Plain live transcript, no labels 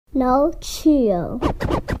No chill.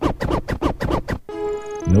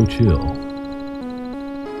 No chill.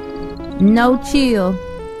 No chill.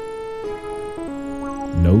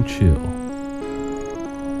 No chill.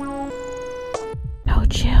 No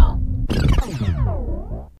chill.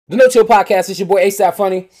 The No Chill Podcast. It's your boy ASAP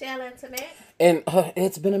Funny. Shell Internet. And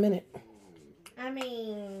it's been a minute. I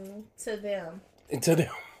mean, to them. Until then,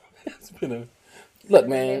 it's been a... Look, A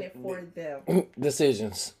man. minute for them.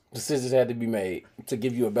 Decisions had to be made to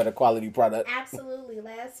give you a better quality product. Absolutely.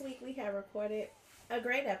 Last week we had recorded a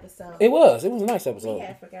great episode. It was a nice We episode.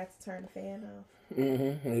 had forgot to turn the fan off.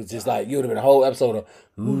 It was just like, you would have been a whole episode of...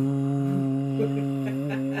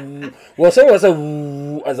 Well, so it was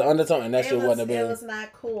as an undertone, and that shit wouldn't have been... It was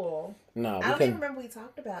not cool. No, I don't even remember what we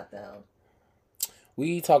talked about, though.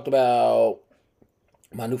 We talked about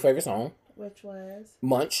my new favorite song, Which was?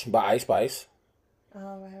 Munch by Ice Spice.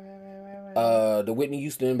 Oh, right. The Whitney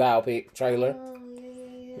Houston biopic trailer. Oh,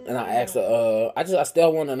 yeah. And I asked her, I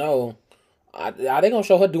still want to know, are they going to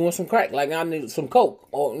show her doing some crack? Like, I need some coke.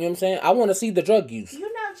 Or, you know what I'm saying? I want to see the drug use. You know,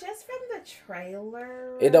 just from the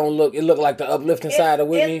trailer. It looked like the uplifting side of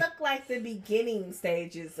Whitney. It looked like the beginning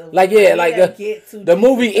stages of Like, yeah, like the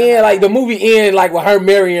movie end, like with her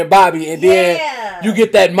marrying Bobby, and then you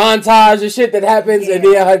get that montage and shit that happens, and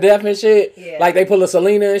then her death and shit. Yeah. Like they pull a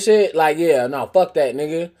Selena and shit. Like, yeah, no, fuck that,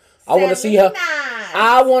 nigga. I want to see her.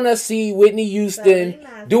 I want to see Whitney Houston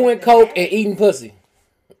doing coke and eating pussy.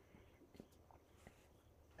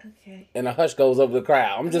 Okay. And a hush goes over the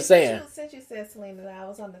crowd. I'm just saying. Since you said Selena, I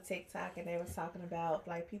was on the TikTok and they was talking about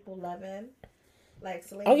like people loving like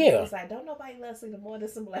Selena. Oh, yeah. It was like, don't nobody love Selena more than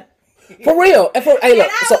some black. For real. Hey, look. And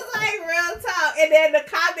I was like, real talk. And then the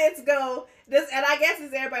comments go this, and I guess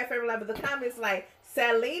it's everybody's favorite line, but the comments like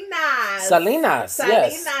Selena's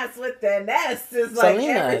yes. with the nest is like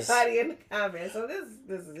Selena's. everybody in the comments. So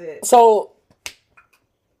this is it. So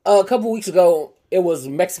a couple weeks ago, it was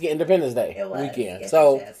Mexican Independence Day weekend. Yes,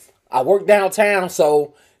 so yes. I work downtown,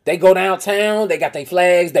 so they go downtown, they got their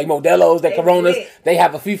flags, they Modelos, they Coronas, lit. they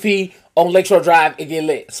have a Fifi on Lakeshore Drive, it get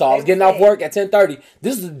lit. So I was getting off work at 10:30.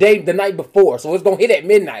 This is the night before, so it's gonna hit at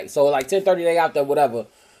midnight. So like 10:30 they out there, whatever.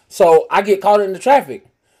 So I get caught in the traffic.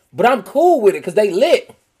 But I'm cool with it because they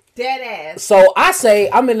lit. Dead ass. So I say,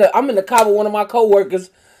 I'm in the car with one of my coworkers.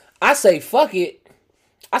 I say, fuck it.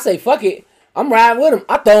 I'm riding with him.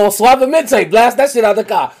 I throw on Suavemente, blast that shit out the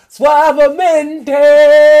car. Suavemente.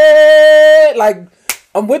 Like,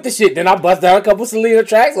 I'm with the shit. Then I bust down a couple Selena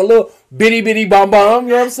tracks, a little bitty bitty bomb bomb, you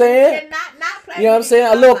know what I'm saying? You know what I'm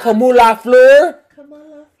saying? A little Como la Fleur.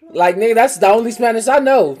 Like, nigga, that's the only Spanish I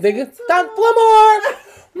know, nigga. Tanto amor.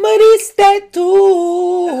 Moriste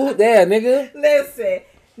tú. There, nigga. Listen,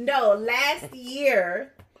 no, last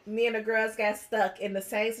year, me and the girls got stuck in the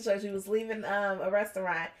same situation. We was leaving a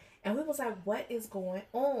restaurant, and we was like, what is going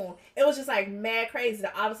on? It was just like mad crazy.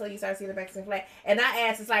 Then all of a sudden, you start seeing the Mexican flag. And I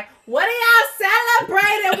asked, it's like, what are y'all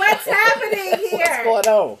celebrating? What's happening here? What's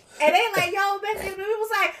going on? And they like, yo, Mexican. We was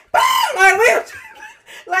like, boom!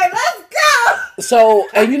 Like, let's go! So,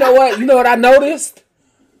 and you know what? You know what I noticed?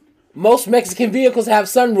 Most Mexican vehicles have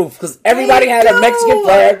sunroofs because everybody had a Mexican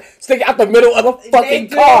flag sticking out the middle of the fucking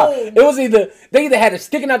car. It was they either had it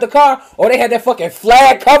sticking out the car or they had that fucking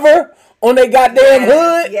flag cover on their goddamn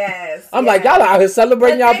hood. Yes. I'm like, y'all out here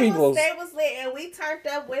celebrating y'all peoples. They was lit and we turned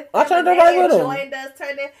up with them. I turned up right with them. Joined us,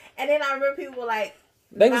 turned in, and then I remember people were like,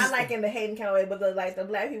 not like in the hating kind of way, but the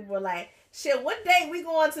black people were like, shit, what day we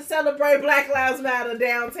going to celebrate Black Lives Matter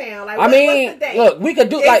downtown? Like, what's the day? Look, we could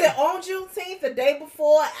do Is it on Juneteenth, the day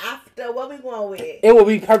before, after? What we going with? It would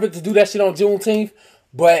be perfect to do that shit on Juneteenth,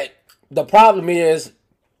 but the problem is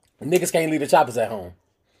niggas can't leave the choppers at home.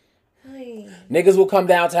 Hey. Niggas will come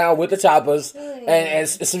downtown with the choppers, and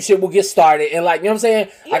some shit will get started, and like, you know what I'm saying?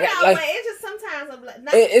 It's just sometimes.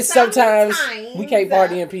 It's sometimes we can't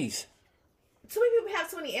party in peace. Too many people have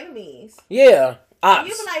too many enemies. Yeah. You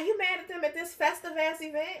be like, you mad at them at this festive ass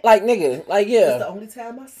event? Like, nigga, like, yeah. It's the only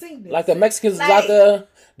time I seen this. Like, the Mexicans was out there,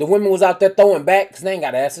 the women was out there throwing backs, because they ain't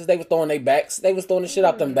got asses. They was throwing their backs. They was throwing the shit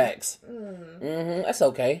out them backs. That's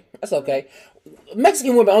okay. That's okay.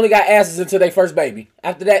 Mexican women only got asses until their first baby.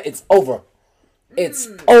 After that, it's over. It's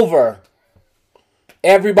over.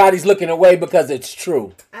 Everybody's looking away because it's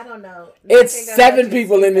true. I don't know. It's 7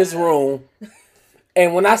 people in this room.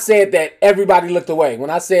 And when I said that, everybody looked away. When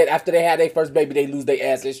I said after they had their first baby, they lose their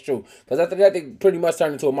ass, it's true. Because after that, they pretty much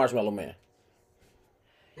turned into a marshmallow man.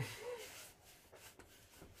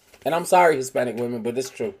 And I'm sorry, Hispanic women, but it's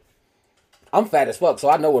true. I'm fat as fuck, so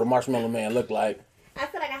I know what a marshmallow man look like. I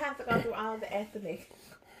feel like I have to go through all the ethnic.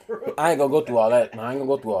 I ain't gonna go through all that. No, I ain't gonna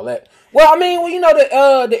go through all that. Well, I mean, you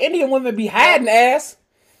know, the Indian women be hiding ass.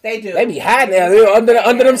 They do. They be hiding there. They're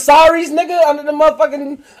under them saris, nigga. Under them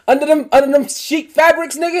motherfucking under them chic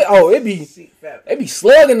fabrics, nigga. Oh, it be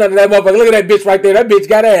slugging under that motherfucker. Look at that bitch right there. That bitch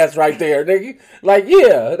got ass right there, nigga. Like,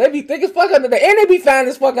 yeah, they be thick as fuck under there, and they be fine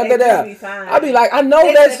as fuck under there. I be like, I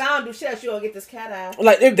know that's. If I don't do shit, she gonna get this cat eye.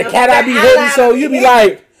 Like if the cat eye be hurting, so you be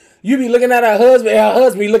like. You be looking at her husband, and her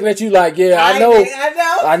husband be looking at you like, yeah, I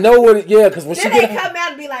know what, yeah, because when then she they come out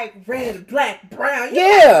and be like, red, black, brown.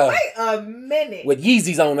 Yeah. Like, wait a minute. With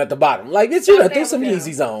Yeezys on at the bottom. Like, bitch, you done threw some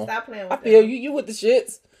Yeezys on. Stop playing with I feel you with the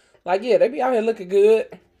shits. Like, yeah, they be out here looking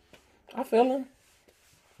good. I feel them.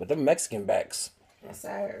 But them Mexican backs. Yes,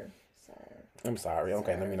 sir. I'm sorry.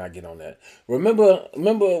 Okay, let me not get on that. Remember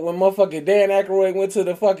when motherfucking Dan Aykroyd went to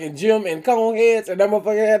the fucking gym in Coneheads and that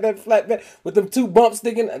motherfucker had that flat back with them 2 bumps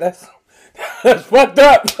sticking? That's fucked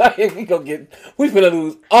up. Like, we finna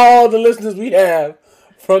lose all the listeners we have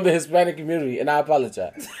from the Hispanic community, and I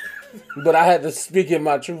apologize. But I had to speak in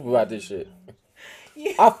my truth about this shit.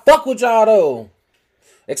 Yeah. I fuck with y'all though.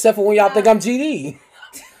 Except for when y'all think I'm GD.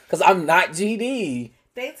 Cause I'm not GD.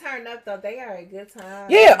 They turn up though. They are a good time.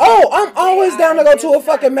 Yeah. Oh, I'm always down to go to a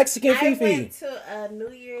fucking Mexican Fifi. I went to a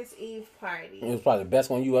New Year's Eve party. It was probably the best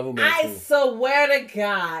one you ever been to. I swear to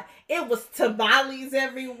God, it was tamales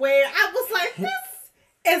everywhere. I was like,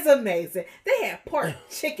 this is amazing. They had pork,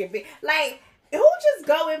 chicken, like. Who just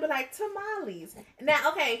go and be like, tamales?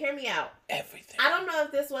 Now, okay, hear me out. Everything. I don't know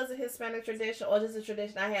if this was a Hispanic tradition or just a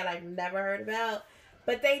tradition I had like never heard about,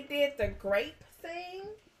 but they did the grape thing.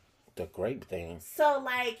 The grape thing. So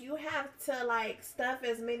like you have to like stuff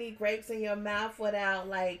as many grapes in your mouth without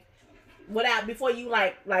before you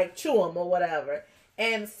like chew them or whatever.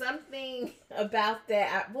 And something about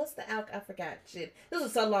that, what's the I forgot shit. This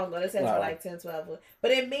was so long ago. This happened for like 10, 12.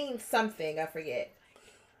 But it means something. I forget.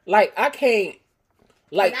 Like, I can't,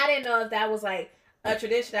 like. And I didn't know if that was like a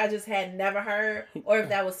tradition I just had never heard or if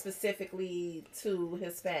that was specifically to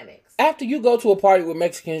Hispanics. After you go to a party with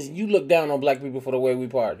Mexicans, you look down on black people for the way we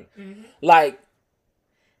party. Mm-hmm. Like,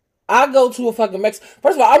 I go to a fucking Mexican.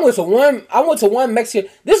 First of all, I went to one Mexican.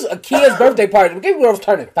 This is a kid's birthday party. The kid was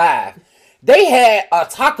turning 5. They had a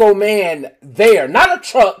taco man there, not a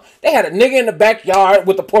truck. They had a nigga in the backyard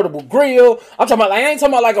with a portable grill. I'm talking about, like, I ain't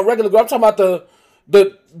talking about like a regular grill. I'm talking about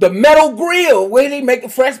the metal grill where they make a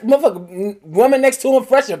fresh motherfucker woman next to him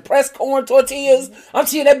fresh and pressed corn tortillas. I'm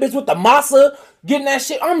seeing that bitch with the masa getting that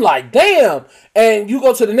shit. I'm like, damn. And you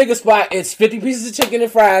go to the nigga spot, it's 50 pieces of chicken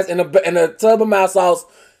and fries and a tub of mild sauce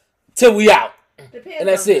till we out. Depends and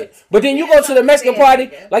that's it. But then you go to the Mexican party,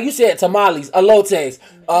 like you said, tamales, elotes,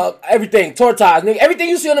 everything, tortas, nigga. Everything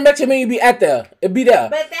you see on the Mexican menu be at there. It be there.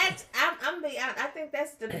 But that's, I think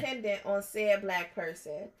that's dependent on said black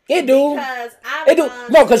person. It do. Because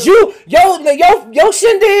because your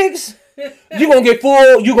shindigs, you gonna get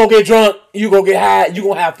full, you gonna get drunk, you gonna get high, you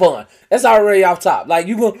gonna have fun. That's already off top. Like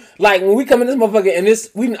when we come in this motherfucker and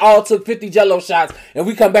we all took 50 Jello shots and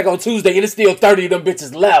we come back on Tuesday and it's still 30 of them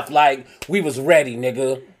bitches left. Like, we was ready,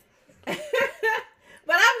 nigga. But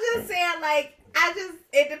I'm just saying, like,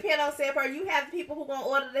 it depends on said person. You have people who gonna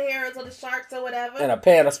order the herrings or the sharks or whatever. And a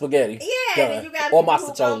pan of spaghetti. Yeah, and you got people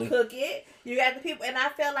who gonna cook it. You got the people, and I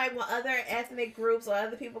feel like when other ethnic groups or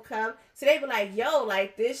other people come, so they be like, yo,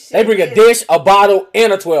 like, this shit. They bring a dish, a bottle,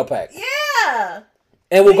 and a 12-pack. Yeah.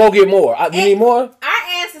 And we'll go get more. You need more? Our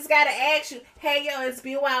ancestors gotta ask you, hey, yo, it's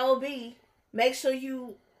BYOB. Make sure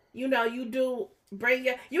you bring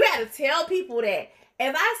you gotta tell people that.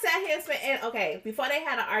 If I sat here and okay, before they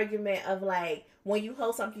had an argument of like, when you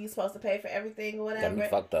host something, you're supposed to pay for everything or whatever. Got me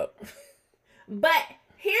fucked up. But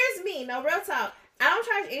here's me, no real talk. I don't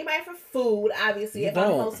charge anybody for food, obviously, if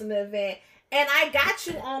I'm hosting the event. And I got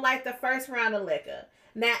you on like the first round of liquor.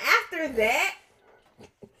 Now after that,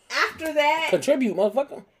 contribute,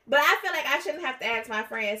 motherfucker. But I feel like I shouldn't have to ask my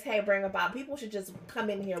friends, hey, bring a bottle. People should just come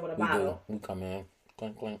in here with a bottle. We come in.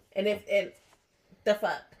 Clink, clink. And the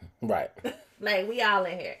fuck. Right. Like, we all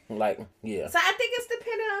in here. Like, yeah. So I think it's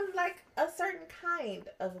dependent on, like, a certain kind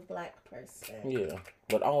of a black person. Yeah.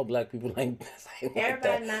 But all black people ain't like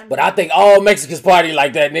that. Not but I think all Mexicans party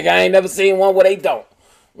like that, nigga. I ain't never seen one where they don't.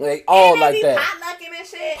 They all like that. Potlucking and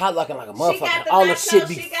shit. Potlucking like a motherfucker. All the shit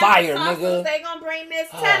be fire, nigga. They gonna bring this.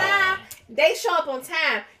 Ta-da! They show up on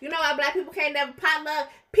time. You know why black people can't never potluck?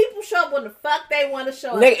 People show up when the fuck they want to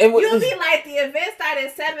show up. You'll be like, the event started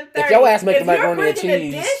at 7:30. If your ass make the macaroni and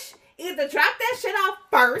cheese, dish, either drop that shit off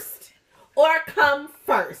first or come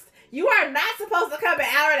first. You are not supposed to come an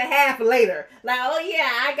hour and a half later. Like, oh yeah,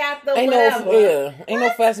 I got the whatever. Ain't no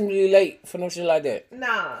fasting really late for no shit like that.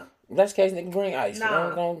 Nah. If that's the case, nigga, bring ice.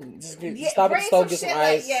 Nah. Just stop at the store, get some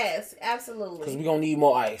ice. Yes, absolutely. Because we gonna need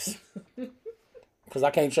more ice. Because I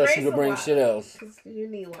can't trust you to bring shit else. Because you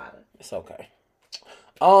need water. It's okay.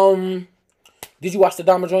 Did you watch the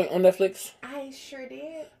Dahmer joint on Netflix? I sure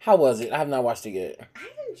did. How was it? I have not watched it yet. I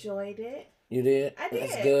enjoyed it. You did? I did.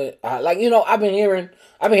 That's good. I've been hearing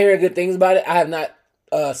good things about it. I have not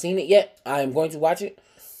seen it yet. I am going to watch it.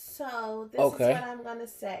 So this is what I'm gonna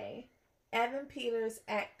say. Evan Peters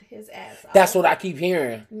acted his ass off. That's what I keep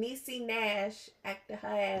hearing. Niecy Nash acted her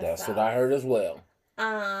ass off. That's what I heard as well.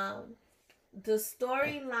 The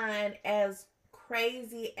storyline, as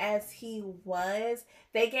crazy as he was,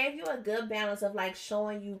 they gave you a good balance of like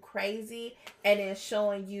showing you crazy and then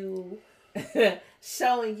showing you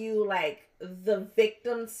like the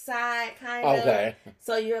victim side kind of. Okay.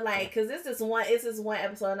 So you're like, because this is one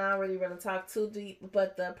episode and I don't really talk too deep,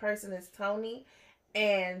 but the person is Tony,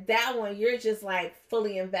 and that one you're just like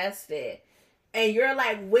fully invested. And you're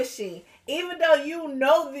like wishing, even though you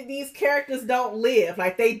know that these characters don't live,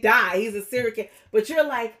 like they die, he's a serial killer, but you're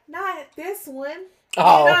like, not this one.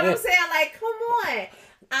 Oh, you know what I'm saying? Like, come on.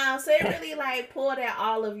 So it really like pulled at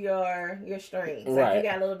all of your strings. Like right. You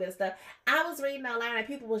got a little bit of stuff. I was reading online and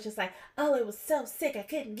people was just like, oh, it was so sick I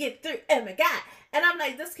couldn't get through. Oh my God. And I'm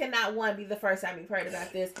like, this cannot, one, be the first time you've heard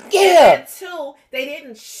about this. Yeah. And two, they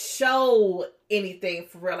didn't show anything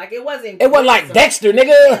for real. Like it wasn't like Dexter,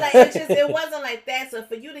 nigga. Like it wasn't like that. So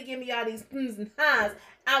for you to give me all these hms and ha's,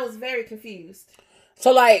 I was very confused.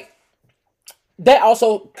 So like that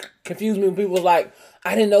also confused me when people was like,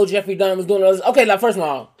 I didn't know Jeffrey Dahmer was doing all this. Okay, like first of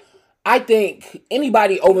all, I think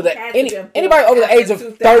anybody over the age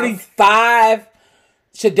of 35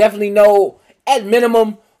 should definitely know at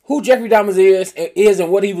minimum who Jeffrey Dahmer is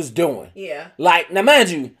and what he was doing. Yeah. Like, now mind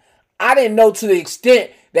you, I didn't know to the extent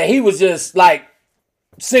that he was just like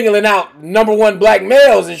singling out #1 black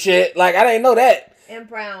males and shit. Like, I didn't know that. And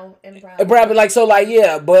brown. But like, so like,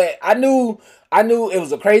 yeah, but I knew it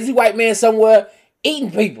was a crazy white man somewhere eating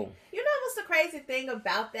people. You know what's the crazy thing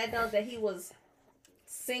about that though, that he was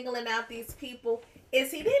singling out these people,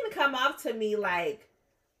 is he didn't come off to me like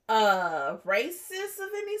racist of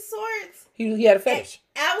any sorts. He had a fetish.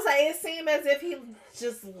 And I was like, it seemed as if he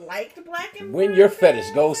just liked black and when your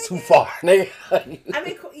fetish goes too far, nigga. I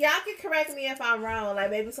mean, y'all can correct me if I'm wrong. Like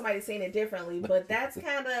maybe somebody's seen it differently, but that's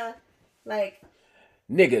kind of like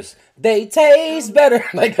niggas. They taste better.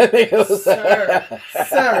 Like that nigga was.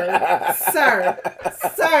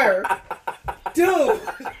 Sir, dude.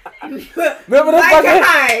 Remember the like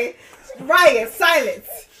fucking riot, silence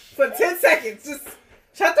for 10 seconds. Just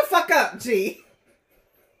shut the fuck up, G.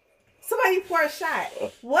 Somebody pour a shot.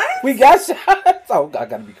 What? We got shots. Oh, I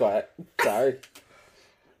gotta be quiet. Sorry.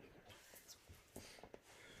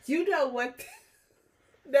 You know what?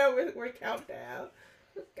 No, we're countdown.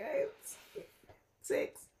 Okay.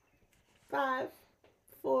 6, 5,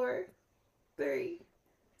 4, 3,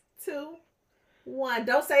 2, 1.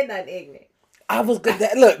 Don't say nothing ignorant. I was good.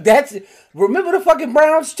 Remember the fucking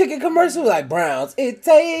Browns chicken commercial? Like, Browns, it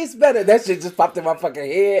tastes better. That shit just popped in my fucking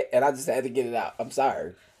head, and I just had to get it out. I'm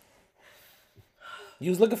sorry.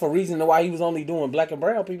 You was looking for a reason to why he was only doing black and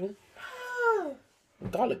brown people.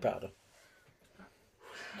 Garlic powder.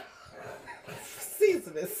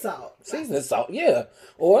 Seasoning salt. Seasoning salt, yeah.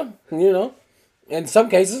 Or, in some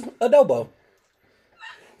cases, adobo.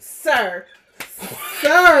 Sir.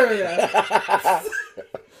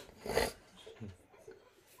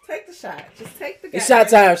 Take the shot. Just take the It's shot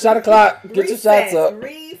time. Shot o'clock. Get your shots up.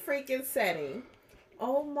 Freaking setting.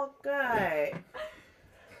 Oh my God.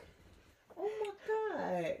 Oh my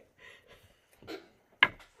God.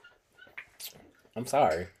 I'm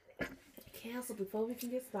sorry. Cancel before we can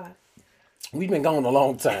get started. We've been gone a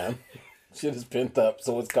long time. Shit is pent up,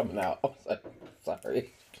 so it's coming out. I'm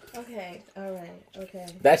sorry. Okay. All right. Okay.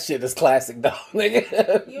 That shit is classic, though,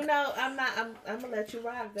 nigga. I'm gonna let you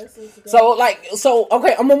rock. This is good.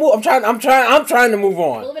 Okay. I'm gonna move. I'm trying to move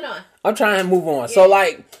on. Moving on. I'm trying to move on. Yeah. So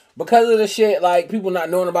because of the shit, people not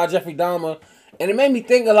knowing about Jeffrey Dahmer, and it made me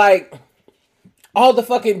think of all the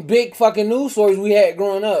fucking big fucking news stories we had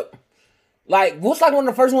growing up. What's one of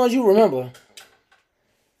the first ones you remember?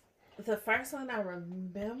 The first one I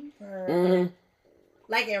remember. Mm-hmm.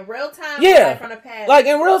 Like in real time? Yeah. From the past? Like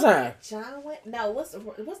in real time. What's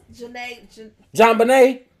Janae? John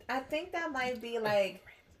Bonet? I think that might be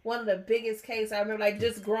one of the biggest cases I remember,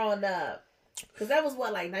 just growing up. Because that was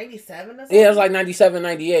 97 or something? Yeah, it was 97,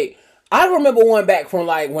 98. I remember one back from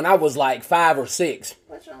when I was 5 or 6.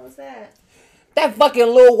 Which one was that? That fucking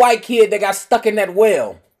little white kid that got stuck in that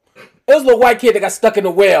well. It was a little white kid that got stuck in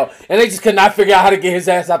the well, and they just could not figure out how to get his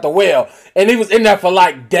ass out the well. And he was in there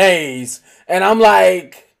for days. And I'm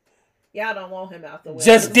like, Y'all don't want him out the well.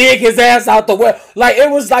 Just dig his ass out the well. Like,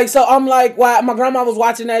 it was like, so I'm like, why? My grandma was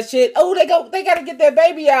watching that shit. Oh, they got to get their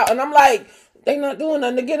baby out. And I'm like, they not doing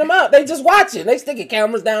nothing to get him out. They just watching. They sticking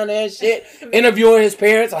cameras down there and shit. Interviewing his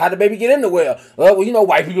parents on how the baby get in the well. Well, you know,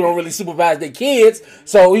 white people don't really supervise their kids.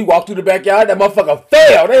 So he walked through the backyard. That motherfucker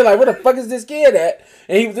fell. They like, where the fuck is this kid at?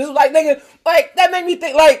 And he was just like, nigga, like, that made me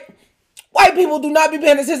think, like, white people do not be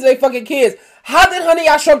paying attention to their fucking kids. How did Honey,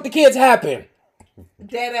 I Shrunk the Kids happen?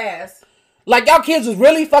 Dead ass. Like, y'all kids was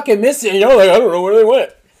really fucking missing. Y'all like, I don't know where they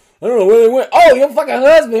went. Oh, your fucking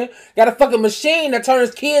husband got a fucking machine that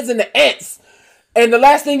turns kids into ants. And the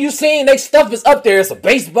last thing you seen, they stuff is up there. It's a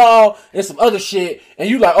baseball and some other shit. And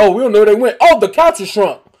you like, oh, we don't know where they went. Oh, the couch is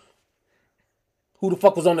shrunk. Who the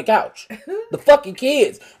fuck was on the couch? The fucking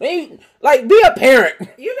kids. Like, be a parent.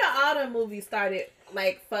 You know, all the movies started,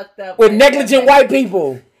 like, fucked up. With negligent white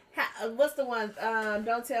people. What's the one?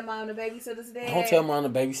 Don't Tell Mom the Babysitter's Dead. Don't Tell Mom the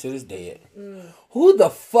Babysitter's Dead. Who the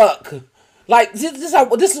fuck? Like, this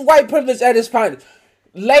is white privilege at its finest.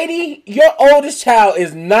 Lady, your oldest child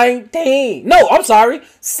is 19. No, I'm sorry,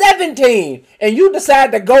 17. And you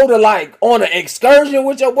decide to go to, like, on an excursion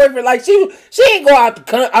with your boyfriend. Like, she ain't go out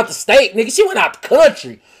the state, nigga. She went out the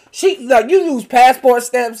country. She, like, you use passport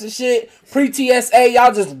stamps and shit. Pre-TSA,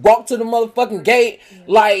 y'all just walk to the motherfucking gate.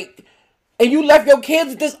 Like, and you left your kids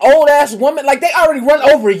with this old ass woman. Like, they already run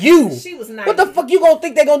over you. She was 90. What the fuck you gonna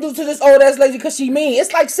think they gonna do to this old ass lady because she mean?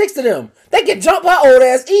 It's like 6 of them. They can jump her old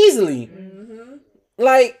ass easily.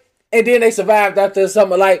 Like, and then they survived after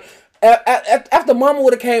something. Like, after mama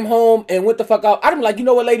would have came home and went the fuck out, I'd be like, you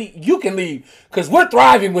know what, lady? You can leave. Because we're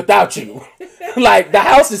thriving without you. Like, the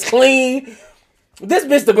house is clean. This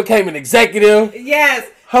bitch that became an executive. Yes.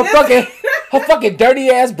 Her fucking dirty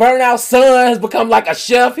ass burnout son has become like a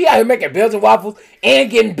chef. He out here making Belgian waffles and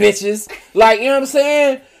getting bitches. Like, you know what I'm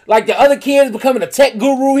saying? Like, the other kids becoming a tech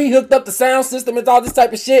guru. He hooked up the sound system and all this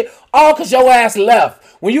type of shit. All because your ass left.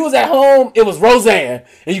 When you was at home, it was Roseanne.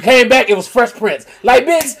 And you came back, it was Fresh Prince. Like,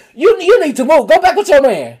 bitch, you need to move. Go back with your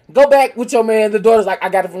man. Go back with your man. The daughter's like, I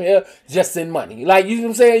got it from here. Just send money. Like, you know what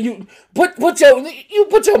I'm saying? You put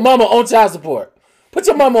your mama on child support. Put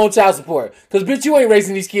your mama on child support. Because, bitch, you ain't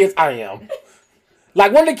raising these kids. I am.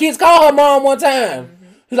 Like, one of the kids called her mom one time.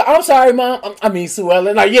 He's like, I'm sorry, mom. I mean, Sue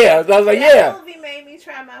Ellen. Like, yeah. I was like, yeah. That movie made me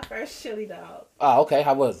try my first chili dog. Oh, okay.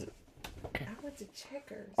 How was it? I went to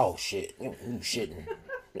Checkers. Oh, shit. You shitting.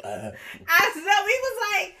 I know. We was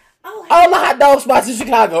like, all the hot dog spots in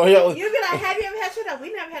Chicago. You'd be like, have you ever had chili dog?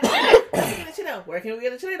 We never had a chili dog. Where can we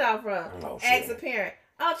get a chili dog from? Oh, ask a parent.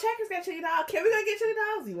 Oh, Checkers got chili dog. Can we go get chili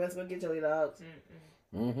dogs? He wants to go get chili dogs.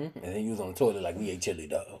 And then you was on the toilet like, we ate chili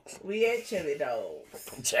dogs. We ate chili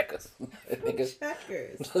dogs. Checkers.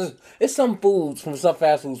 Checkers. It's some foods from some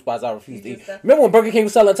fast food spots I refuse to eat. Remember when Burger King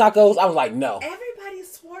was selling tacos? I was like, no. Everybody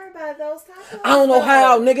swore by those tacos. I don't know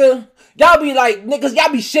how, nigga. Y'all be like, niggas,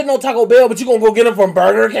 y'all be shitting on Taco Bell, but you gonna go get them from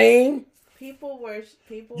Burger King?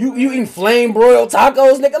 You eating flame broiled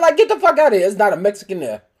tacos, nigga? Like, get the fuck out of here. It's not a Mexican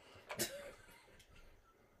there.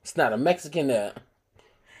 It's not a Mexican there.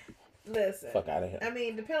 Listen. Fuck out of here. I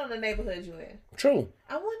mean, depending on the neighborhood you in. True.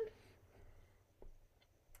 I wouldn't.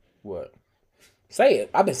 What? Say it.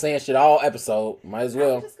 I've been saying shit all episode. Might as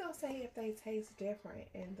well. I'm just gonna say if they taste different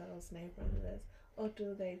in those neighborhoods, or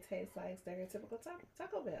do they taste like stereotypical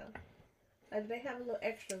Taco Bell? Like, do they have a little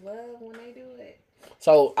extra love when they do it?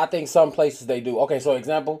 So I think some places they do. Okay, so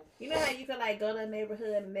example. You know how you can like go to a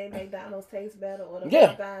neighborhood and they McDonald's taste better, or the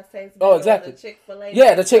Yeah. Popeyes taste better. Oh, exactly. Or the Chick-fil-A.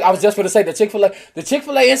 Yeah, I was just going to say the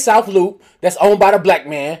Chick-fil-A in South Loop that's owned by the black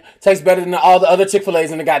man tastes better than all the other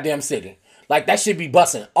Chick-fil-A's in the goddamn city. Like, that should be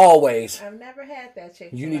bussin' always. I've never had that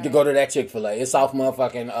Chick-fil-A. You need to go to that Chick-fil-A. It's off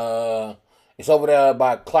motherfucking it's over there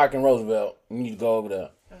by Clark and Roosevelt. You need to go over there.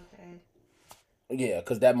 Okay. Yeah,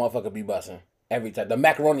 cause that motherfucker be bussin' every time. The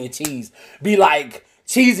macaroni and cheese be like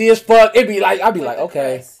cheesy as fuck. It be like I'd be like,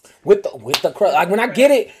 okay. Crust. With the crust. Like when I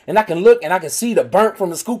get it and I can look and I can see the burnt from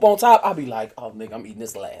the scoop on top, I'll be like, oh nigga, I'm eating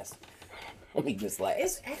this last. I'm eating this last.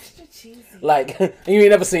 It's extra cheesy. Like you ain't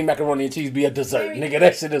never seen macaroni and cheese be a dessert, nigga.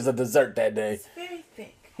 That shit is a dessert that day. It's very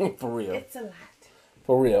thick. For real. It's a lot.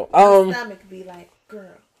 For real. My stomach be like,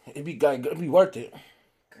 girl. It'd be worth it.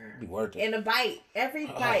 Be worth it. In a bite. Every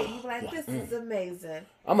bite. You be like, this is amazing.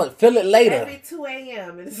 I'm gonna feel it later. Every 2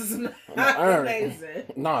 a.m. This is not amazing.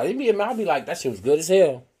 No, I'll be like, that shit was good as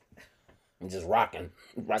hell. I'm just rocking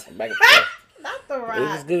back and forth. Not the Rock. It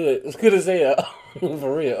was good. It was good as hell.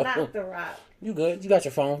 For real. Not the Rock. You good. You got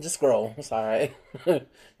your phone. Just scroll. It's all right.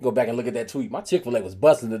 Go back and look at that tweet. My Chick-fil-A was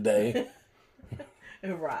busting today.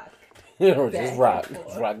 Rock. Just rock.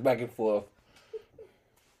 Just rock back and forth.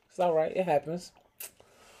 It's all right. It happens.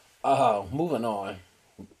 Moving on.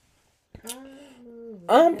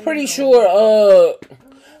 I'm pretty sure.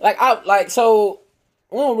 So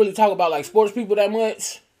we don't really talk about like sports people that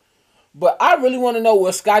much, but I really want to know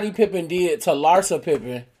what Scottie Pippen did to Larsa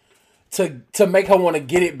Pippen to make her want to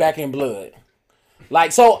get it back in blood.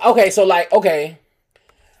 Like okay.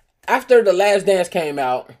 After The Last Dance came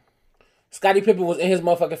out, Scottie Pippen was in his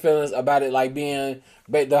motherfucking feelings about it, like being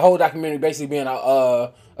the whole documentary basically being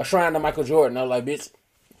a shrine to Michael Jordan. I was like, bitch,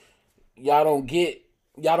 y'all don't get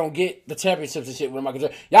the championships and shit with Michael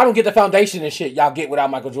Jordan. Y'all don't get the foundation and shit y'all get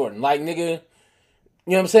without Michael Jordan. Like, nigga, you know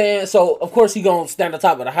what I'm saying? So of course he gonna stand at the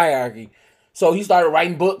top of the hierarchy. So he started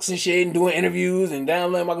writing books and shit and doing interviews and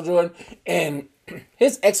downloading Michael Jordan and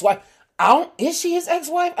his ex-wife. Is she his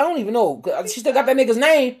ex-wife? I don't even know. She still got that nigga's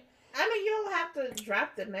name. I mean, you don't have to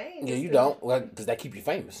drop the name. Yeah, you don't. Well, because that keep you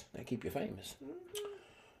famous. Mm-hmm.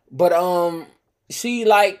 But she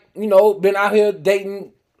been out here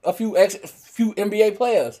dating a few NBA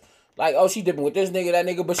players. Like, oh, she dipping with this nigga, that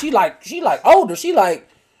nigga. But she like older. She like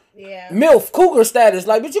MILF Cougar status.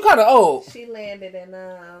 Like, but you kind of old. She landed in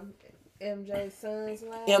MJ's son's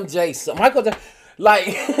life. MJ's son, Michael. Like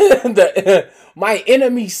my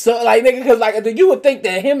enemy's son. Like, nigga, because like you would think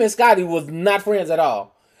that him and Scottie was not friends at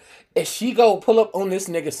all. And she go pull up on this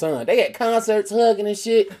nigga's son. They at concerts hugging and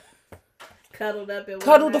shit. Cuddled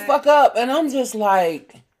the fuck up. And I'm just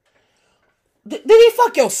like, did he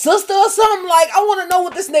fuck your sister or something? Like, I want to know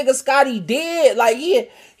what this nigga Scottie did. Like, he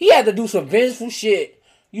had to do some vengeful shit.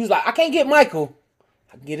 He was like, I can't get Michael.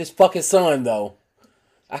 I can get his fucking son, though.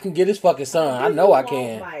 I can get his fucking son. I know I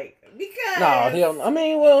can. Mike, because... No, I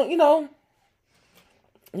mean, well, you know.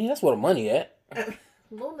 Yeah, that's where the money at.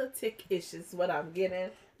 Lunatic-ish is what I'm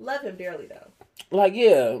getting. Love him dearly though. Like,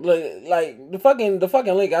 yeah, like the fucking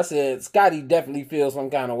link. I said Scottie definitely feels some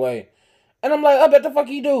kind of way, and I'm like, I bet the fuck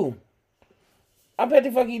he do.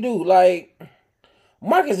 Like,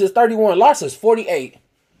 Marcus is 31, Larsa's 48.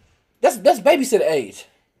 That's babysitter age.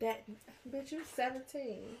 That bitch, you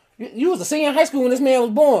 17. You was a senior in high school when this man was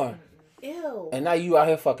born. Ew. And now you out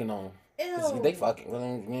here fucking on. Ew. They fucking. I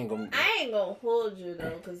ain't gonna hold you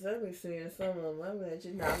though, cause let me see some of them. I'm let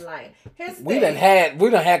you know. I'm like, we done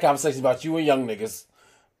had conversations about you and young niggas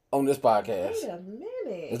on this podcast. Wait a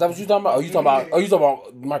minute. Is that what you talking about? You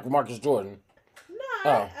talking about Marcus Jordan?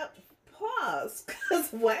 No. Pause. Cause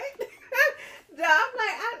what? No, I'm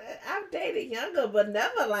like, I've dated younger, but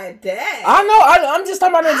never like that. I know. I'm just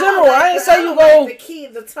talking about in general. I ain't say you go. The key,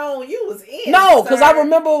 the tone you was in. No, because I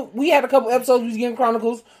remember we had a couple episodes. We was getting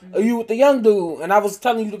Chronicles. You with the young dude, and I was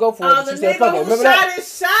telling you to go for it. Oh, the nigga who remember shot that?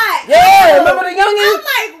 his shot. Yeah, remember the young dude?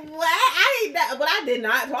 I'm like, what? I ain't that, but I did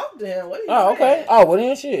not talk to him. What are you saying? Okay. Oh, well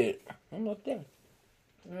then shit. I'm not there.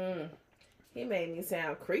 He made me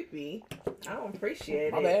sound creepy. I don't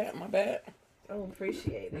appreciate it. My bad. I don't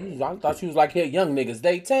appreciate it. I thought you was like, here, young niggas,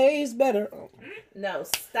 they taste better. No,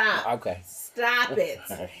 stop. Okay. Stop it.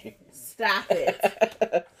 Stop it.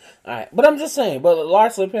 All right, but I'm just saying. But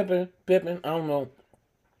Larsa Pippen, I don't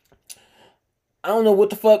know what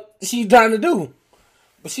the fuck she trying to do,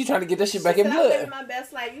 but she trying to get that shit back in blood. I'm living my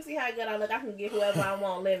best life. You see how good I look? I can get whoever I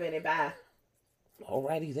want living it. Bye.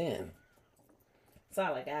 Alrighty then. That's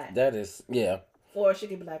all I got. That is, yeah. Or she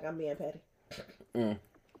could be like, I'm being petty.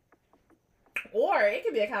 Or it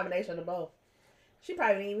could be a combination of both. She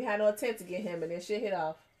probably didn't even have no intent to get him, and then shit hit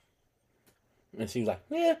off. And she was like,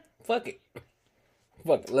 "Yeah, fuck it.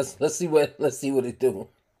 Let's see what it do."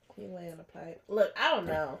 He laying a pipe. Look, I don't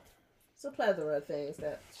know. It's a plethora of things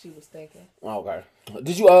that she was thinking. Okay.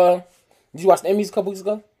 Did you watch the Emmys a couple weeks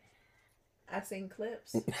ago? I seen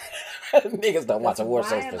clips. Niggas don't watch award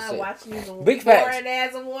shows for shit. Why am I watching these big facts? Boring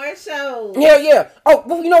ass award shows? Yeah. Oh,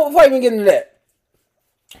 well, you know, before I even get into that,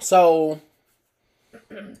 so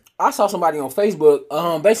I saw somebody on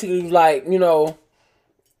Facebook, basically like, you know,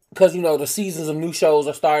 because, you know, the seasons of new shows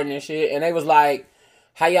are starting and shit, and they was like,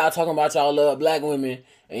 how y'all talking about y'all love black women,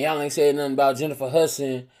 and y'all ain't saying nothing about Jennifer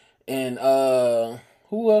Hudson, and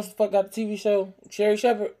who else the fuck got the TV show? Sherry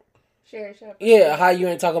Shepherd? Sherry Shepherd. Yeah, how you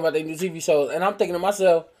ain't talking about their new TV shows, and I'm thinking to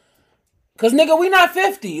myself, because, nigga, we not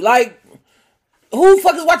 50, like, who the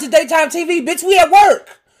fuck is watching daytime TV? Bitch, we at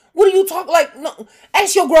work. What do you talk like? No,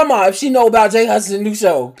 ask your grandma if she know about Jay Hudson's new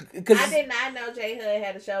show. I did not know Jay Hood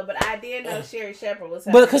had a show, but I did know Sherry Shepherd was.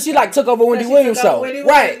 But because she like took over Wendy Williams' show,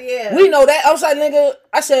 right? Yeah. We know that. I was like, nigga,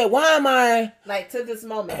 I said, why am I like to this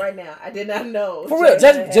moment right now? I did not know. For real,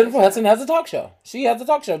 Jennifer Hudson has a talk show. She has a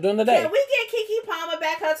talk show during the day. Can we get Keke Palmer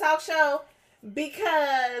back her talk show?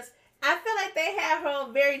 Because I feel like they had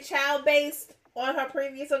her very child based on her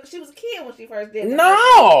previous. So she was a kid when she first did.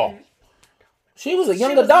 No. She was a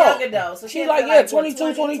young She was adult. young adult. So She's she like, had to, 22,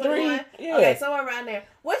 20, 23. 21? Yeah. Okay, somewhere around there.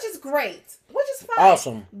 Which is great. Which is fine.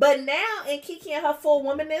 Awesome. But now, in Kiki and her full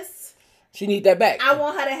womanness, She need that back. I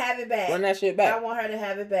want her to have it back. Run that shit back. I want her to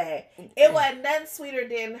have it back. It wasn't nothing sweeter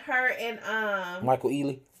than her and Michael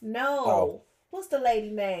Ealy. No. Oh. What's the lady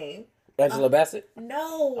name? Angela Bassett.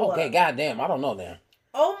 No. Okay, goddamn. I don't know then.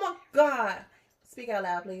 Oh my God. Speak out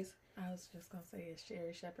loud, please. I was just gonna say it's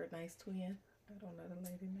Sherry Shepherd, nice twin. I don't know the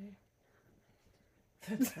lady name.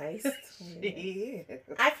 Nice.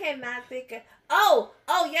 I cannot think of.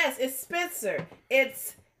 Oh yes, it's Spencer.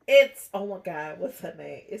 It's. Oh my God, what's her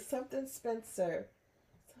name? It's something Spencer.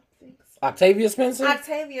 Something. Octavia Spencer.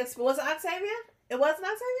 Octavia. Was it Octavia? It wasn't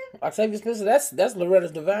Octavia. Octavia Spencer. That's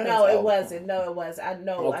Loretta's Divine. No, it wasn't. No, it was. I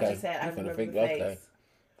know. Okay. I just had. I You finna remember the figure- face. okay.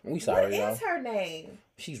 We sorry, What y'all. is her name?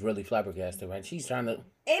 She's really flabbergasted, right? She's trying to.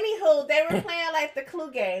 Anywho, they were playing like the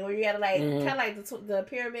clue game where you had to like Mhm. kind of like the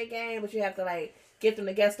pyramid game, but you have to like get them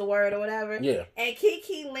to guess the word or whatever. Yeah. And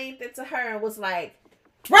Kiki leaned into her and was like,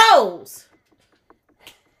 "Rose."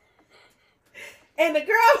 And the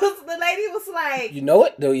lady was like, You know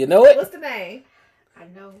it? Do you know it? "What's the name?" I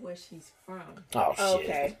know where she's from. Oh shit.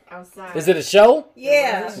 Okay. I'm sorry. Is it a show?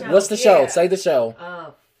 Yeah. What's the show? Yeah. Say the show.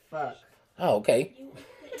 Oh fuck. Oh, okay.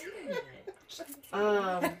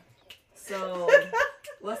 So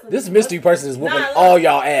what's the This mystery person is whooping Nah, look. all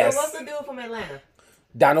y'all ass. So what's the dude from Atlanta?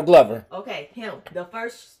 Donald Glover. Okay, him. The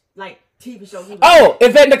first like TV show he was Oh,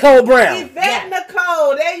 Yvette Nicole Brown Yvette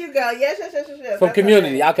Nicole. There you go. Yes. from That's Community.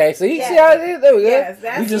 her name. Okay, see, Yes. see how it is? There we go. Yes,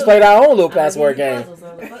 that's We just who- played our own little I password did game. puzzles,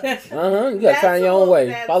 so the fuck- You gotta That's find your own who- way.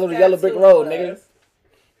 that's- Follow the that's yellow brick who road, it nigga. was.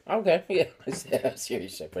 Okay, yeah. Sherry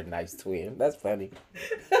Shepherd, nice twin. That's funny.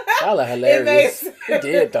 Y'all are hilarious. makes It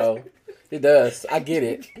did though. It does. I get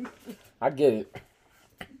it. I get it.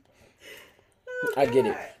 I get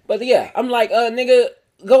it. But yeah, I'm like, nigga,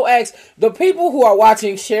 go ask the people who are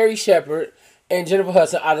watching Sherry Shepherd and Jennifer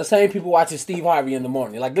Hudson are the same people watching Steve Harvey in the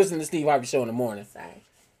morning. Like listen to Steve Harvey show in the morning. Sorry.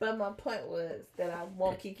 But my point was that I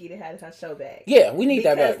want Kiki to have her show back. Yeah, we need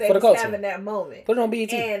that back they for the was culture. having that moment. Put it on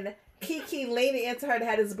BET. And Kiki leaning into her to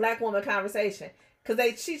have this black woman conversation.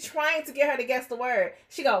 Because she's trying to get her to guess the word.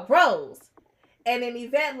 She go, Rose. And then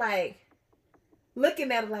Yvette like,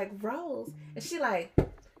 looking at her like, Rose. And she like,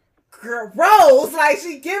 girl, Rose. Like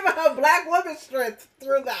she giving her black woman strength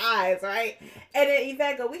through the eyes, right? And then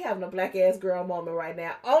Yvette go, we having a black ass girl moment right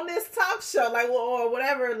now on this talk show, like or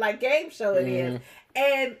whatever, like game show it is.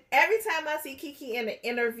 And every time I see Kiki in an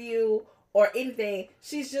interview or anything,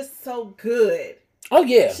 she's just so good. Oh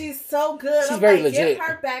yeah. She's so good. She's I'm very like, legit. give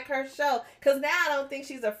her back her show. Because now I don't think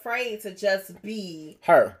she's afraid to just be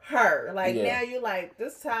Her. her. Like, Yeah. now you're like,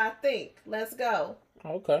 this is how I think. Let's go.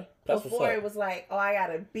 Okay. That's Before what's it up. was like, oh, I got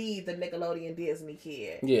to be the Nickelodeon Disney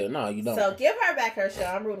kid. Yeah, no, you don't. So give her back her show.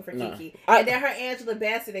 I'm rooting for Nah. Kiki. I- And then her Angela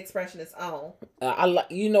Bassett expression is on. I like.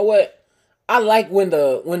 You know what? I like when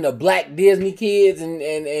the black Disney kids and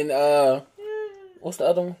what's the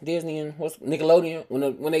other one? Disney and what's Nickelodeon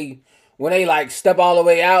when they like step all the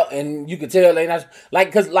way out and you could tell they not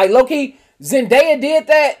like cause like low key Zendaya did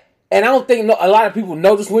that and I don't think a lot of people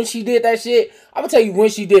noticed when she did that shit. I'm gonna tell you when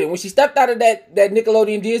she did it. When she stepped out of that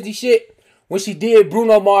Nickelodeon Disney shit, when she did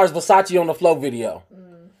Bruno Mars Versace on the Flow video,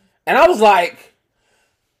 and I was like.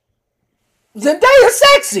 Zendaya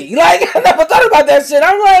sexy. Like, I never thought about that shit.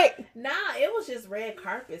 I'm like... Nah, it was just red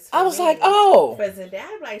carpets. For I was me. like, oh. For Zendaya,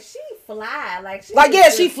 I'm like, she fly. Like, she Like, was yeah,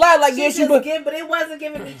 just- she fly. Like, yeah, she... but it wasn't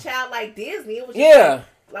giving me child like Disney. It was just Yeah.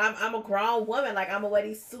 like, I'm a grown woman. Like, I'm gonna wear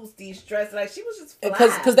these suits, these dresses. Like, she was just fly.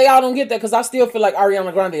 Because they all don't get that. Because I still feel like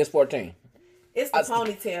Ariana Grande is 14. It's the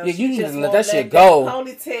ponytail. Yeah, She you need just to let won't that shit go.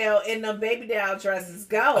 Ponytail and the baby doll dresses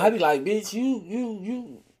go. I be like, bitch,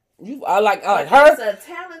 you... I like her. That's a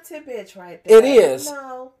talented bitch right there. It is.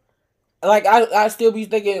 No. Like, I still be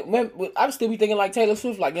thinking... I still be thinking like Taylor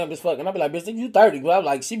Swift, like, young as fuck. And I be like, bitch, you 30. But I'm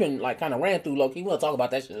like, she been, like, kind of ran through low-key. We don't talk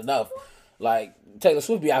about that shit enough. Like, Taylor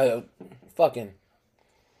Swift be out here fucking...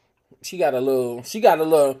 She kind of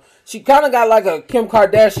got like a Kim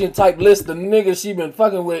Kardashian type list of niggas she been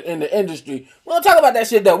fucking with in the industry. We don't talk about that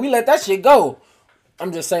shit though. We let that shit go.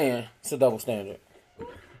 I'm just saying, it's a double standard.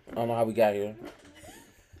 I don't know how we got here.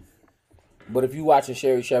 But if you watching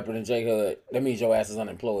Sherry Shepherd and J Hud, that means your ass is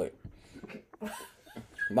unemployed.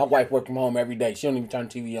 My wife work from home every day. She don't even turn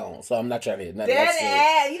TV on, so I'm not trying to hit nothing. That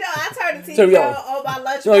ass. You know, I turned the So, TV yo. on my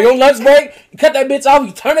lunch So break. your lunch break, you cut that bitch off,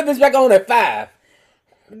 you turn that bitch back on at 5.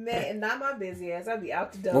 Man, not my busy ass. I'll be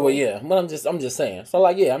out the door. Well, yeah, but I'm just saying. So,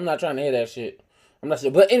 like, yeah, I'm not trying to hear that shit. I'm not sure.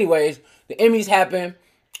 But anyways, the Emmys happened.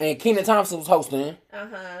 and Kenan Thompson was hosting.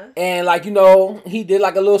 Uh-huh. And like, you know, he did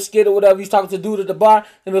like a little skit or whatever. He's talking to dude at the bar,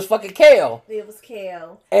 and it was fucking Kale. It was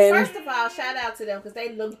Kale. And first of all, shout out to them because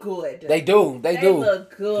they look good. They do. They do.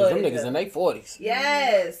 Look good. Them niggas in their 40s.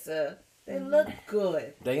 Yes. They look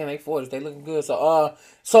good. They in their 40s. They looking good.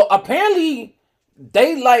 So apparently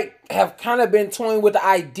they like have kind of been toying with the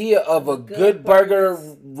idea of a Good Burger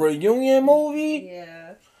reunion movie.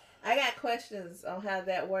 Yeah. I got questions on how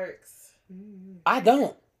that works. I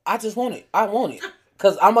don't. I just want it. I want it.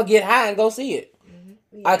 Because I'm going to get high and go see it.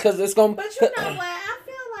 Yeah. Because it's going to... But you know what? I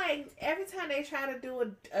feel like every time they try to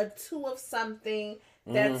do a two of something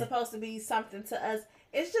that's supposed to be something to us,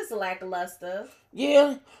 it's just lackluster.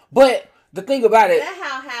 Yeah. But the thing about it...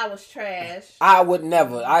 That how was trash. I would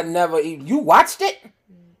never. I never... You watched it?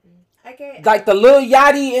 I can't... Like the Lil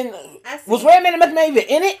Yachty and... Was Redman and McMahon even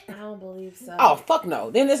in it? I don't believe so. Oh, fuck no.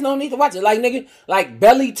 Then there's no need to watch it. Like, nigga, like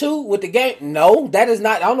Belly 2 with the game. No, that is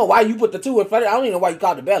not. I don't know why you put the 2 in front of it. I don't even know why you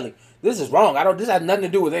called it Belly. This is wrong. This has nothing to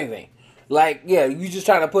do with anything. Like, yeah, you just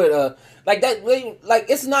trying to put, like that, like,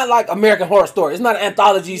 it's not like American Horror Story. It's not an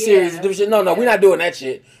anthology series. No, we're not doing that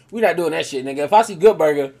shit. We're not doing that shit, nigga. If I see Good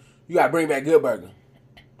Burger, you gotta bring back Good Burger.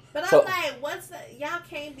 But I'm like, y'all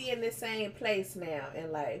can't be in the same place now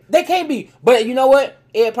in life. They can't be. But you know what?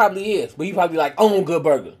 It probably is. But you probably like own Good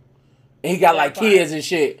Burger. And he got like kids and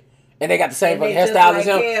shit. And they got the same fucking hairstyle as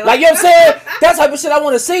him. Like, you know what I'm saying? That type of shit I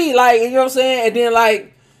want to see. Like, you know what I'm saying? And then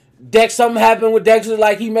like, something happened with Dexter.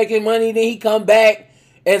 Like, he making money. Then he come back.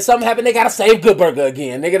 And something happened. They got to save Good Burger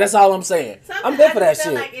again. Nigga, that's all I'm saying. I'm good for that shit. I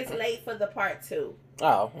feel like it's late for the part 2.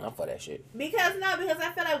 Oh, I'm for that shit. Because I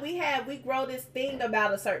feel like we grow this thing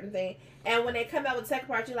about a certain thing, and when they come out with the second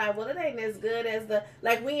part, you're like, well, it ain't as good as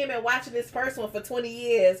we ain't been watching this first one for 20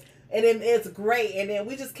 years, and then it's great, and then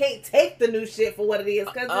we just can't take the new shit for what it is.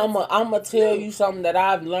 I'm gonna tell you something that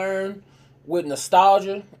I've learned with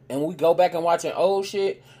nostalgia, and we go back and watching old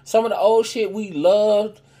shit. Some of the old shit we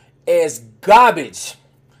loved is garbage.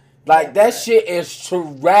 Like, that shit is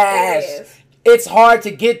trash. It's hard to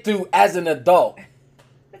get through as an adult.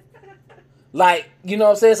 Like, you know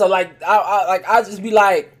what I'm saying? So, like, I just be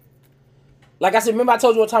like I said, remember I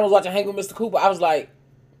told you one time I was watching Hang with Mr. Cooper? I was like,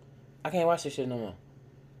 I can't watch this shit no more.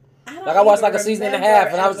 I watched like a season and a half,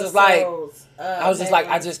 and I was just like,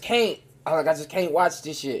 I just can't. I just can't watch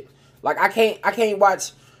this shit. Like, I can't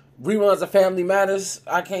watch reruns of Family Matters.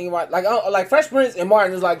 I can't watch, like Fresh Prince and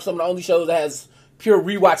Martin is like some of the only shows that has pure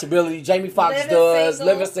rewatchability. Jamie Foxx does,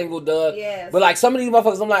 Living Single does. Yes. But like some of these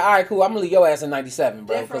motherfuckers, I'm like, all right, cool. I'm gonna leave your ass in 97,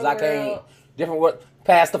 bro, because I can't. Different world.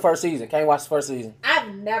 Past the first season. Can't watch the first season.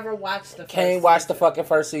 I've never watched the first Can't watch the fucking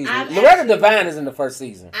first season. Loretta Devine is in the first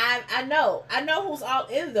season. I know who's all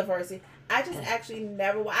in the first season. I just actually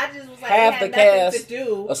never. I just was like, half the cast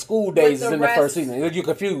of School Days is in the first season. You're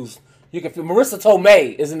confused. Marissa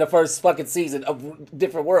Tomei is in the first fucking season of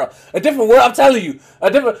Different World. A Different World. I'm telling you,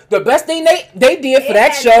 the best thing they did for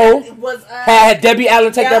that show was had Debbie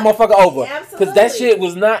Allen take that motherfucker over, because that shit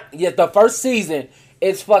was not yet the first season.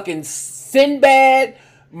 It's fucking Sinbad,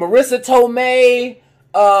 Marissa Tomei,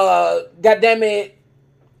 goddamn it,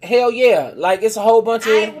 hell yeah! Like, it's a whole bunch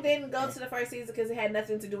of. I didn't go to the first season because it had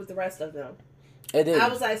nothing to do with the rest of them. It did. I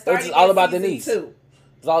was like, starting. It's all about Denise.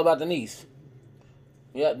 It's all about Denise.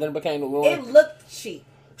 Yeah, then it became. It looked cheap.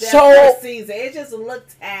 First season, it just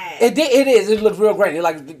looked bad. It did. It is. It looked real great. It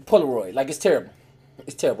like Polaroid. Like, it's terrible.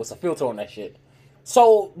 It's terrible. It's a filter on that shit.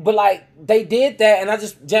 So, but like, they did that,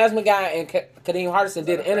 and Jasmine Guy and Kadeem Hardison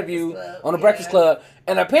did an interview on the Breakfast Club,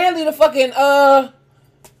 and apparently the fucking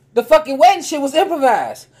wedding shit was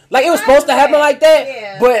improvised. Like, it was supposed to happen like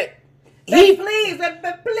that, but he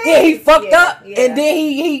fucked up, and then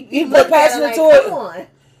he put passion into it. Come on.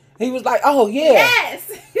 He was like, oh yeah,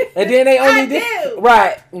 yes, and then they only did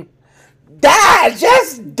right.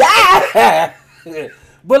 Just die.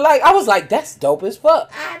 But like, I was like, that's dope as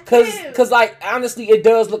fuck. Cause like, honestly, it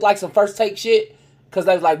does look like some first take shit. Cause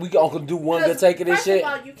that's like, we can do one good take of this shit.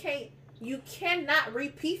 First of all, you cannot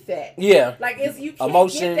repeat that. Yeah. Like, you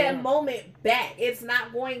can't get that moment back. It's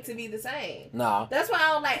not going to be the same. Nah. That's why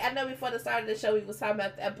I don't like. I know before the start of the show, we was talking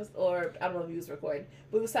about the episode, or I don't know if he was recording,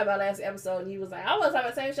 but we was talking about last episode, and he was like, I was talking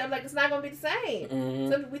about the same show. I'm like, it's not gonna be the same.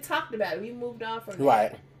 Mm-hmm. So we talked about it. We moved on from that.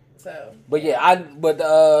 Right. So, but yeah, I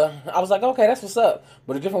was like, okay, that's what's up.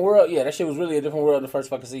 But A Different World, yeah, that shit was really a different world the first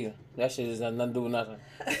fucking season. That shit is nothing to do with nothing.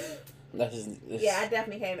 That's just, yeah, I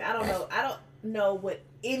definitely came. I don't know what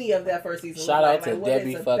any of that first season. Shout out to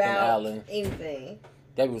Debbie fucking Allen. Anything.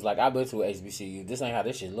 Debbie was like, I've been to a HBCU. This ain't how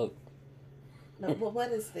this shit look. No, but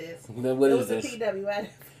what is this? What is this? It was a PWI.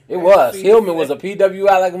 It was. Hillman was a PWI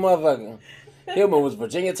like a motherfucker. Hillman was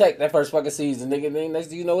Virginia Tech that first fucking season, nigga. Then next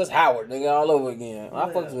thing you know, it's Howard, nigga, all over again. I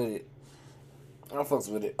fucks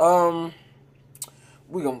with it.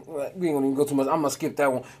 We ain't gonna even go too much. I'm gonna skip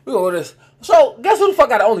that one. We gonna go this. So guess who the fuck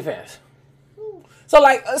got OnlyFans? So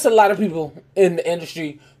like, it's a lot of people in the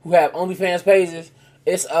industry who have OnlyFans pages.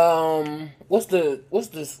 It's what's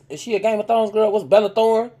this? Is she a Game of Thrones girl? What's Bella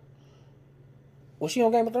Thorne? Was she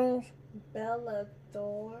on Game of Thrones? Bella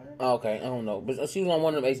Thorne. Okay, I don't know, but she was on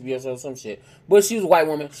one of them HBO shows, some shit. But she was a white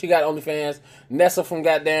woman. She got OnlyFans. Nessa from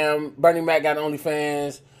goddamn Bernie Mac got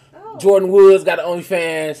OnlyFans. Oh. Jordan Woods got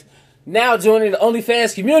OnlyFans. Now joining the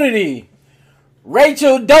OnlyFans community,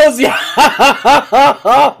 Rachel Dozier,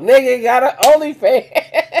 nigga got an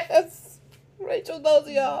OnlyFans. Rachel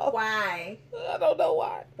Dozier. Why? I don't know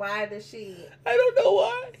why. Why does she? I don't know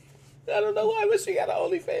why. But she got an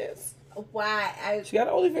OnlyFans. Why? She got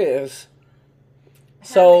an OnlyFans.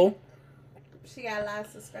 So she got a lot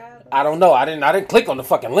of subscribers. I don't know. I didn't click on the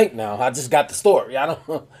fucking link. Now I just got the story. I don't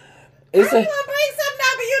know. It's I didn't want to bring something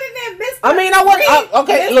up, but you didn't miss. I mean, I want.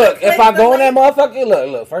 Okay, Mr. Look. If I go on that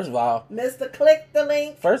motherfucker, look. First of all, Mr. Click the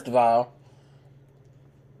link. First of all,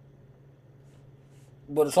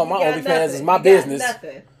 but it's on my OnlyFans is my business.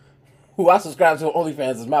 Who I subscribe to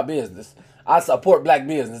OnlyFans is my business. I support black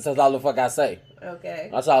business. That's all the fuck I say. Okay.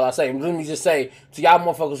 That's all I say. Let me just say to y'all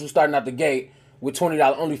motherfuckers who starting out the gate with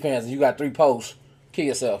 $20 OnlyFans and you got 3 posts, kill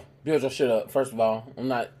yourself. Build your shit up. First of all, I'm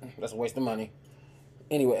not. That's a waste of money.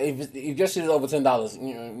 Anyway, if your shit is over $10, you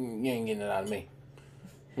ain't getting it out of me.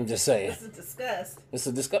 I'm just saying. It's a disgust. It's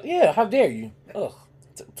a disgust. Yeah, how dare you? Ugh,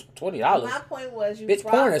 $20. My point was you bitch,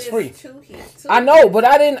 brought porn is this free. To I know, but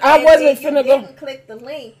I didn't. I wasn't finna go. You didn't click the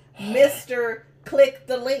link, Mr. Click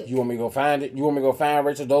the link. You want me to go find it? You want me to go find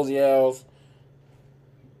Rachel Dozier's?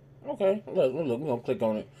 Okay, look, we're gonna click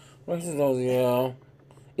on it. Rachel Dozier.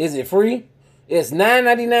 Is it free? It's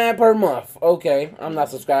 $9.99 per month. Okay, I'm not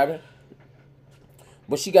subscribing.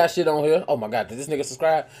 But she got shit on here. Oh my god, did this nigga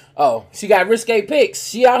subscribe? Oh, she got risque pics.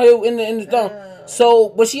 She out here in the thumb. So,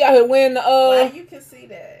 but she out here wearing the Why you can see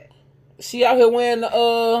that? She out here wearing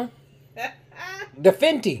the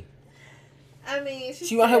Fenty. I mean,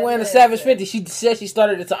 she out here wearing the Savage Fenty. She said she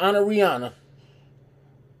started it to honor Rihanna.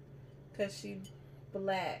 Cause she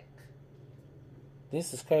black.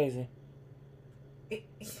 This is crazy.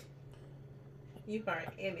 You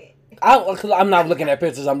aren't in it. I'm not looking at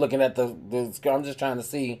pictures. I'm looking at the. I'm just trying to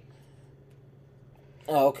see.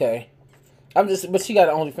 Oh, okay. But she got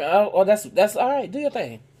an OnlyFans. Oh, that's all right. Do your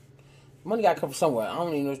thing. Money got to come from somewhere. I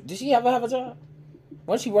don't even know. Did she ever have a job?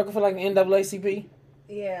 Wasn't she working for like the NAACP?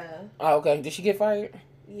 Yeah. Oh, okay. Did she get fired?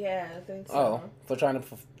 Yeah, I think so. Oh, for trying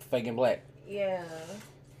to faking black. Yeah.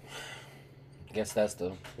 I guess that's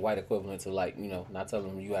the white equivalent to like, not telling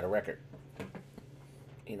them you had a record.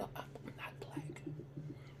 I'm not black.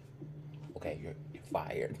 Okay, you're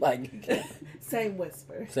fired. Like Same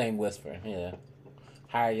whisper. Same whisper, yeah.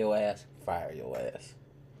 Hire your ass, fire your ass.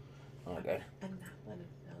 Okay. I'm not one of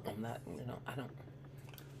those. I'm not, I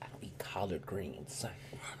don't eat collard greens. I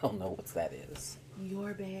don't know what that is.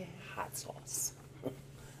 You're bad. Hot sauce.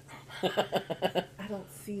 I don't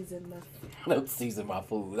season my food. I don't season my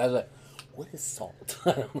food. That's like, what is salt?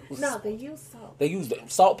 No, they use salt. They use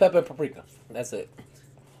salt, pepper, and paprika. That's it.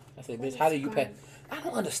 I said, bitch, how do you pay? I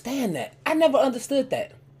don't understand that. I never understood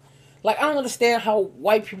that. Like, I don't understand how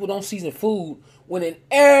white people don't season food when in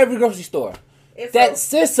every grocery store. The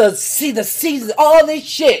season, all this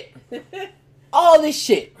shit. All this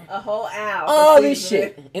shit. A whole hour. All this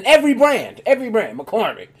shit. In every brand.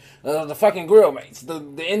 McCormick. The fucking Grill Mates. The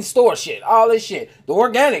in-store shit. All this shit. The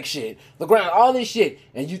organic shit. The ground. All this shit.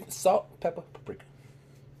 And you salt, pepper, paprika.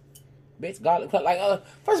 Bitch, garlic.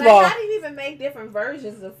 First of all, how do you even make different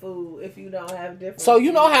versions of food if you don't have different? So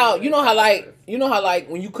you know how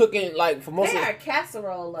when you cooking like for most they of are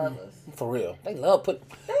casserole lovers. For real, they love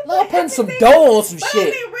putting some dough on some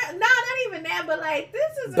shit. I mean, no, not even that. But like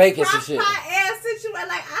this is bacon a crock pot ass situation.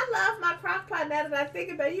 Like I love my crock pot. Now that I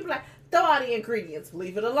think about it, you be like, throw all the ingredients,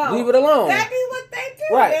 leave it alone. That be what they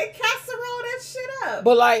do. Right. They casserole that shit up.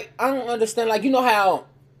 But like I don't understand. Like you know how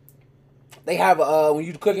they have when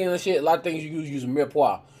you cooking and shit, a lot of things you use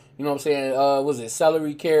mirepoix. You know what I'm saying? Was it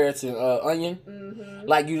celery, carrots, and onion? Mm-hmm.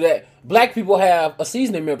 Like you that. Black people have a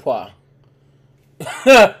seasoning mirepoix.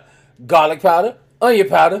 Garlic powder, onion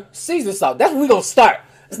powder, seasoning salt. That's what we gonna start.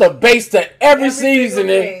 It's the base to every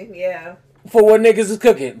seasoning. Yeah. For what niggas is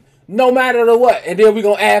cooking. No matter the what. And then we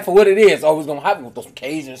gonna add for what it is. Or we gonna throw some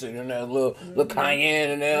Cajun shit in there, a little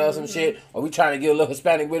cayenne in there, some shit. Or we trying to get a little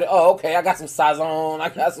Hispanic with it. Oh, okay, I got some sazon, I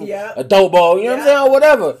got some adobo, you know what I'm saying? Or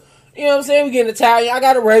whatever. You know what I'm saying? We getting Italian. I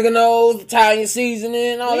got oregano, Italian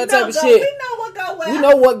seasoning, all that type of shit. We know what go well. We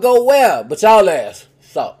know what go well, but y'all ass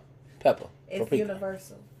salt, pepper, It's paprika.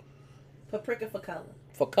 universal. Paprika for color.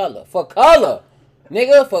 For color,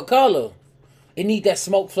 nigga, for color. It need that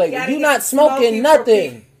smoke flavor. Gotta You get not smoky smoking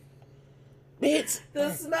nothing, bitch.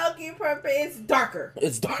 The smoky purple is darker.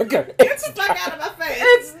 It's darker. Get the fuck out of my face.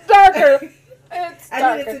 It's darker. It's I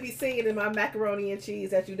darker. need it to be singing in my macaroni and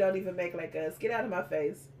cheese that you don't even make like us. Get out of my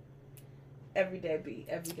face. Everyday B.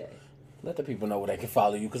 Every day. Let the people know where they can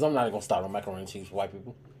follow you, because I'm not gonna start on macaroni and cheese for white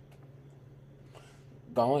people.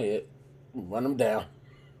 Go ahead, run them down.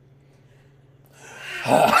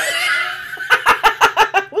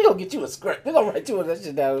 We gonna get you a script. We gonna write you that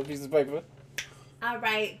shit down on a piece of paper. All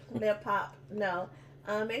right, lip pop. No.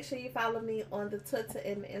 Make sure you follow me on the Twitter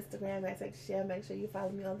and the Instagram at Shell. Make sure you follow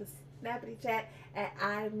me on the Snappity Chat at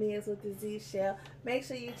iMiz with the Z Shell. Make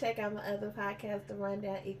sure you check out my other podcast, The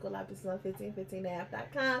Rundown, Equal Opportunity on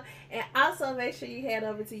 1515app.com. And also make sure you head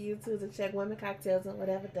over to YouTube to check Women Cocktails and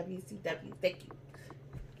whatever WCW. Thank you.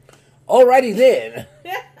 Alrighty then.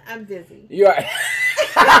 I'm busy. You're right.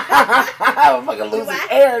 I'm fucking losing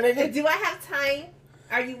air, nigga. Do I have time?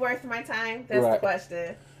 Are you worth my time? That's Right. the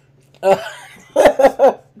question.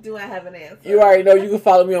 Do I have an answer? You already know you can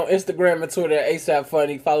follow me on Instagram and Twitter at ASAP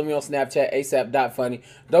Funny. Follow me on Snapchat, ASAP.funny.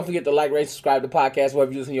 Don't forget to like, rate, subscribe to the podcast,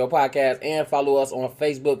 wherever you're using your podcast. And follow us on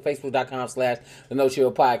Facebook, Facebook.com/The No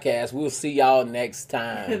Chill Podcast. We'll see y'all next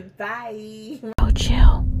time. Bye. Oh,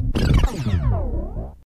 chill.